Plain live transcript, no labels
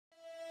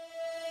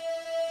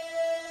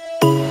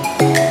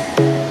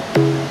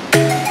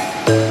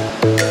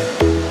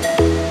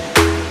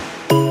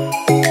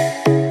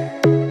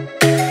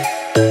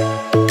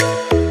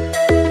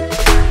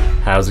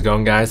it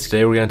going, guys?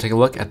 Today we're going to take a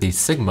look at the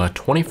Sigma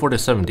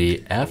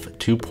 24-70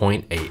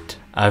 f2.8.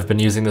 I've been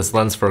using this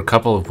lens for a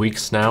couple of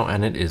weeks now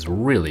and it is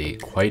really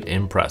quite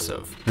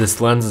impressive. This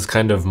lens is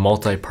kind of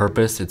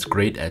multi-purpose. It's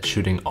great at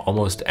shooting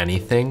almost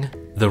anything.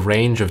 The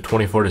range of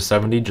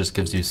 24-70 just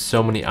gives you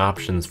so many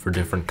options for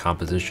different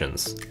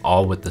compositions,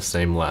 all with the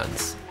same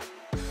lens.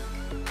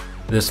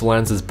 This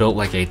lens is built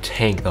like a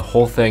tank. The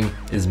whole thing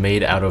is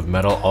made out of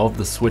metal. All of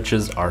the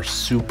switches are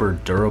super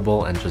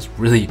durable and just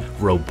really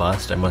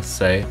robust, I must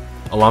say.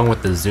 Along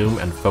with the zoom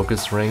and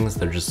focus rings,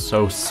 they're just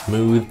so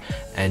smooth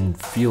and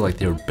feel like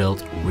they were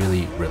built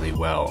really, really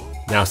well.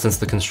 Now, since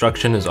the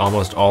construction is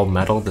almost all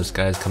metal, this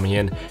guy is coming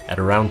in at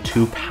around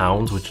 2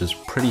 pounds, which is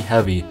pretty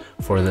heavy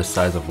for this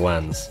size of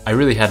lens. I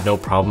really had no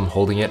problem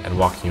holding it and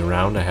walking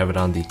around. I have it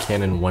on the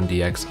Canon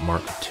 1DX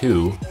Mark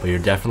II, but you're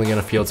definitely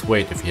going to feel its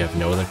weight if you have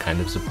no other kind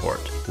of support.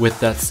 With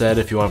that said,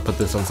 if you want to put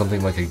this on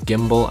something like a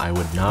gimbal, I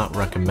would not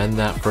recommend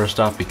that.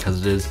 First off,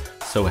 because it is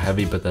so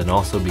heavy, but then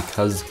also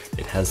because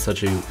it has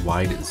such a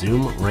wide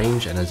zoom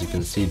range, and as you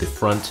can see, the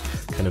front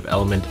kind of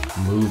element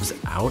moves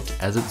out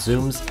as it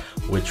zooms,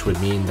 which would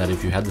mean that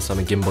if you had this on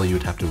a gimbal, you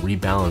would have to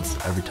rebalance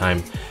every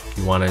time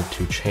you wanted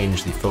to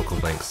change the focal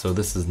length. So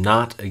this is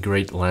not a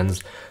great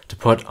lens to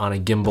put on a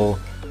gimbal.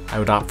 I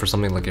would opt for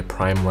something like a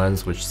prime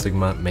lens, which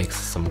Sigma makes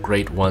some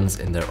great ones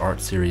in their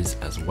art series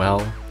as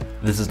well.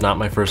 This is not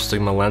my first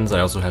Sigma lens. I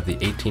also have the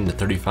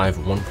 18-35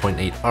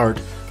 1.8 art,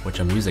 which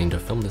I'm using to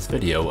film this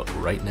video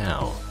right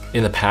now.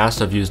 In the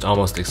past, I've used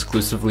almost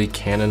exclusively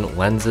Canon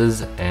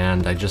lenses,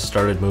 and I just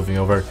started moving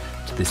over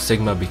to the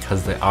Sigma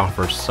because they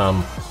offer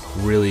some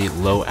really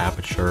low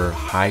aperture,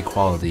 high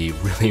quality,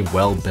 really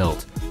well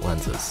built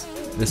lenses.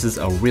 This is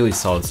a really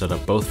solid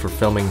setup both for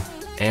filming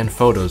and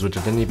photos, which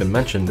I didn't even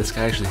mention. This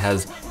guy actually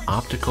has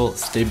optical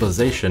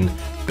stabilization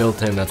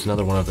built in. That's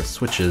another one of the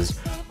switches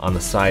on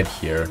the side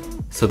here.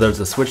 So there's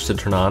a switch to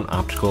turn on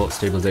optical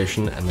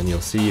stabilization, and then you'll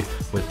see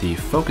with the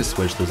focus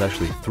switch there's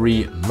actually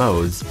 3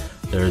 modes.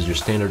 There's your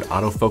standard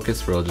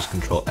autofocus where it'll just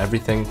control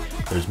everything,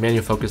 there's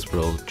manual focus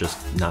where it'll just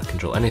not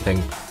control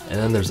anything, and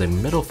then there's a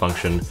middle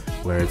function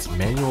where it's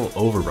manual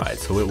override.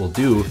 So it will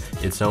do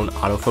its own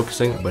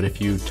autofocusing, but if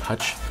you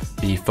touch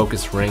the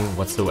focus ring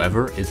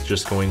whatsoever, it's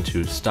just going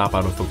to stop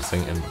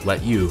autofocusing and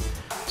let you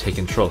take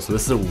control. So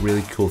this is a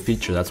really cool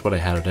feature. That's what I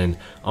had it in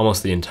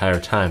almost the entire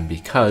time,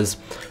 because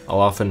I'll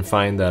often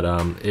find that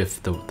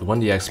if the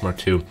 1DX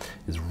Mark II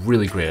is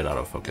really great at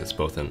autofocus,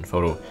 both in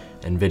photo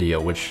and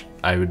video, which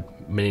I would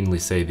mainly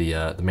say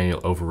the manual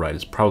override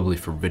is probably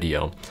for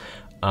video.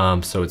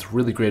 So it's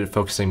really great at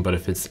focusing, but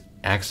if it's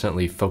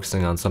accidentally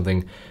focusing on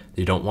something that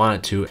you don't want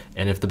it to,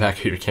 and if the back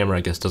of your camera,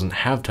 I guess, doesn't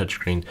have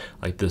touchscreen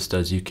like this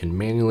does, you can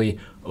manually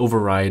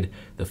override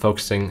the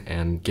focusing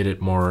and get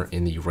it more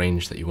in the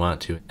range that you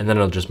want to, and then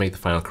it'll just make the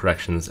final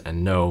corrections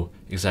and know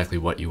exactly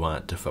what you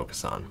want to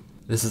focus on.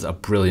 This is a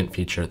brilliant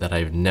feature that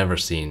I've never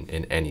seen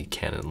in any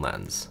Canon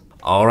lens.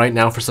 Alright,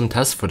 now for some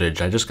test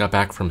footage. I just got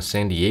back from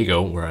San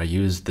Diego where I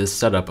used this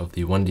setup of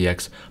the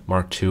 1DX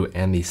Mark II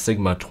and the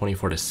Sigma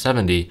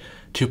 24-70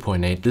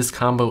 2.8. This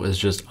combo is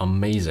just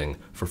amazing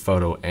for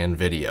photo and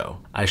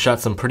video. I shot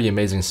some pretty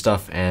amazing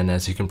stuff, and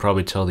as you can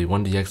probably tell, the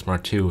 1DX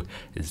Mark II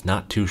is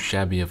not too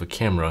shabby of a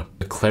camera.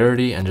 The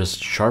clarity and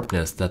just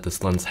sharpness that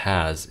this lens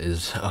has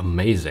is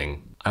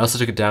amazing. I also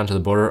took it down to the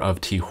border of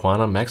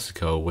Tijuana,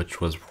 Mexico,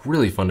 which was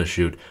really fun to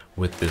shoot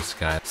with this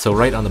guy. So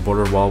right on the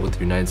border wall with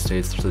the United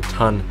States, there's a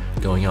ton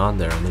going on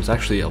there, and there's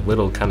actually a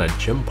little kind of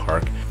gym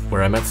park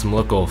where I met some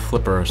local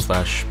flipper /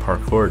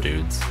 parkour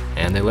dudes,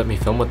 and they let me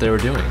film what they were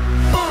doing.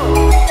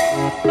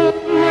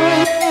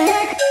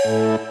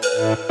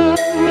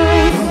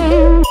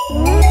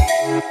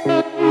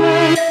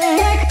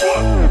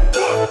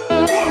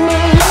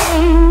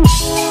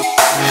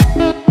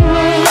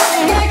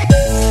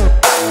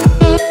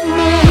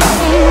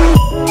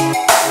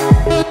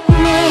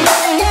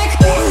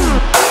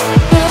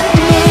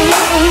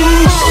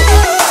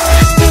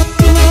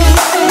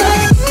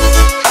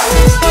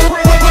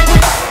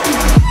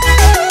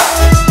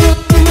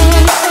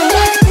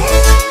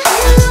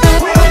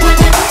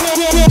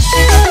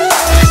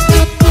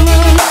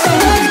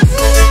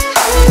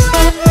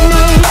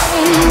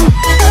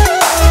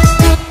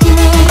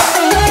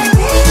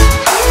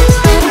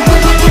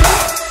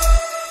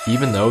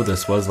 Even though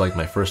this was like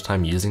my first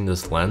time using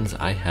this lens,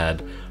 I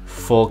had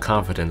full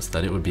confidence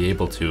that it would be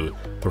able to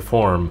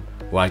perform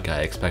like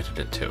I expected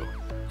it to.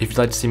 If you'd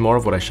like to see more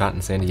of what I shot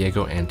in San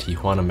Diego and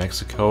Tijuana,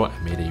 Mexico, I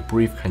made a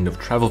brief kind of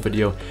travel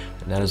video,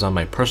 and that is on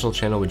my personal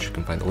channel, which you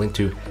can find the link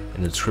to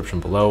in the description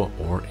below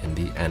or in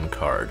the end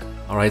card.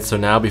 Alright, so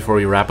now before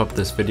we wrap up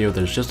this video,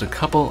 there's just a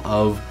couple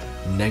of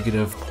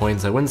negative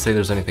points. I wouldn't say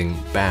there's anything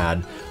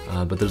bad,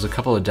 but there's a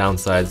couple of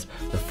downsides.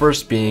 The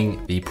first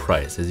being the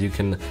price. As you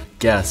can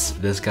guess,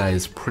 this guy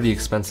is pretty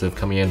expensive,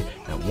 coming in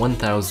at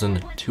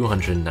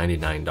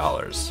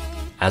 $1,299.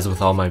 As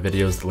with all my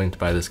videos, the link to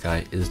buy this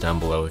guy is down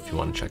below if you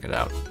want to check it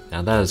out.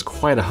 Now that is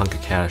quite a hunk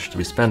of cash to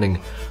be spending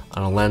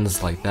on a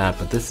lens like that,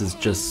 but this is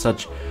just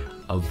such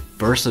a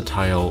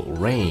versatile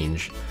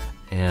range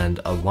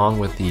and along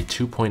with the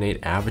 2.8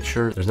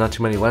 aperture, there's not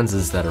too many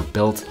lenses that are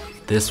built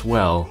this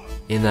well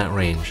in that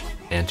range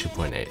and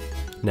 2.8.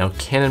 Now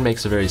Canon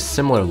makes a very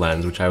similar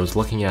lens, which I was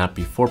looking at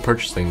before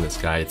purchasing this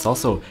guy. It's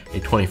also a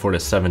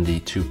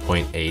 24-70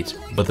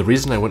 2.8, but the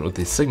reason I went with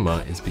the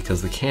Sigma is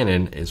because the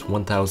Canon is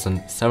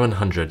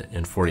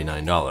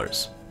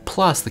 $1,749.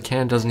 Plus, the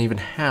Canon doesn't even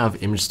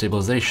have image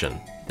stabilization.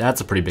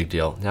 That's a pretty big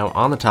deal. Now,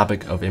 on the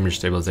topic of image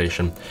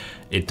stabilization,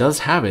 it does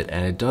have it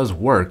and it does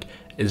work.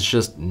 It's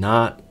just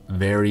not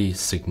very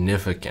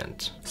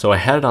significant. So I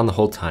had it on the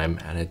whole time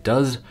and it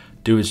does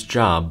do its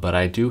job, but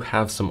I do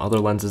have some other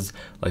lenses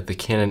like the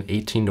Canon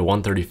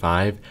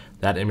 18-135.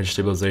 That image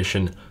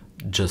stabilization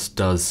just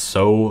does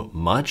so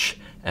much,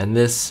 and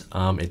this,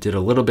 it did a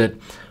little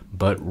bit,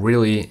 but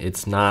really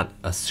it's not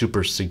a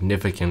super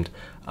significant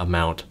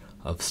amount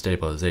of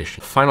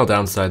stabilization. Final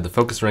downside, the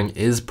focus ring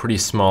is pretty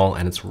small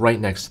and it's right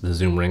next to the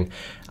zoom ring.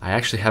 I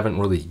actually haven't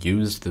really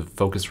used the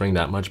focus ring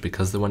that much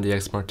because the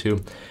 1DX Mark II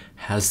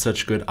has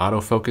such good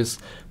autofocus,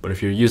 but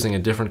if you're using a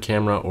different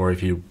camera or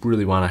if you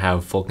really want to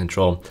have full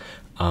control,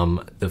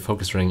 the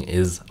focus ring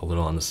is a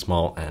little on the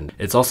small end.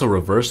 It's also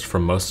reversed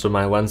from most of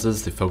my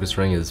lenses. The focus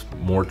ring is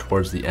more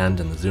towards the end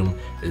and the zoom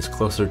is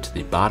closer to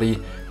the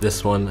body.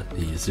 This one,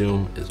 the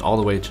zoom is all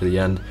the way to the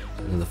end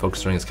and then the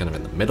focus ring is kind of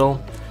in the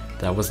middle.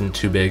 That wasn't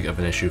too big of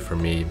an issue for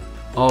me.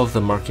 All of the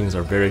markings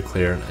are very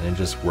clear and it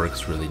just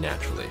works really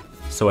naturally.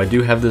 So I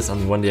do have this on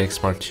the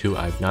 1DX Mark II.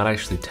 I've not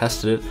actually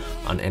tested it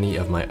on any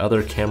of my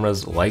other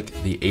cameras like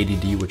the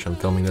 80D, which I'm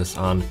filming this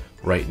on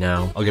right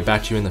now. I'll get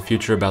back to you in the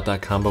future about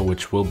that combo,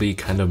 which will be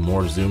kind of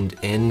more zoomed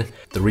in.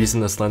 The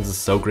reason this lens is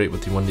so great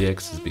with the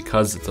 1DX is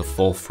because it's a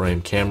full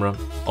frame camera.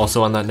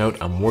 Also on that note,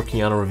 I'm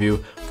working on a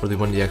review for the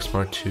 1DX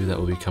Mark II that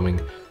will be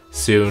coming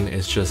soon.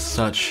 It's just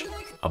such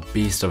a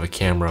beast of a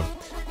camera.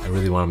 I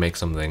really want to make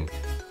something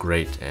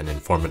great and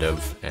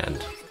informative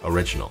and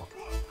original.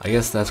 I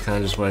guess that's kind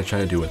of just what I try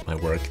to do with my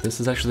work.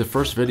 This is actually the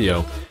first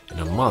video in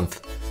a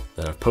month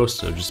that I've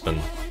posted. I've just been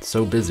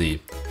so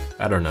busy.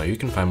 I don't know, you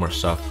can find more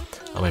stuff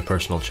on my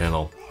personal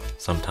channel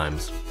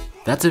sometimes.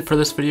 That's it for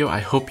this video. I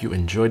hope you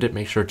enjoyed it.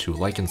 Make sure to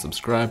like and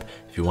subscribe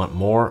if you want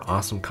more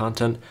awesome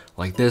content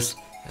like this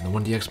and the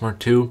 1DX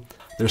Mark II.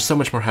 There's so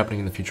much more happening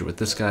in the future with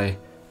this guy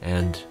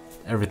and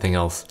everything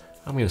else.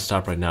 I'm going to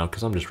stop right now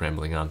because I'm just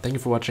rambling on. Thank you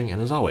for watching,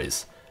 and as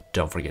always,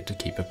 don't forget to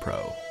keep it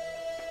pro.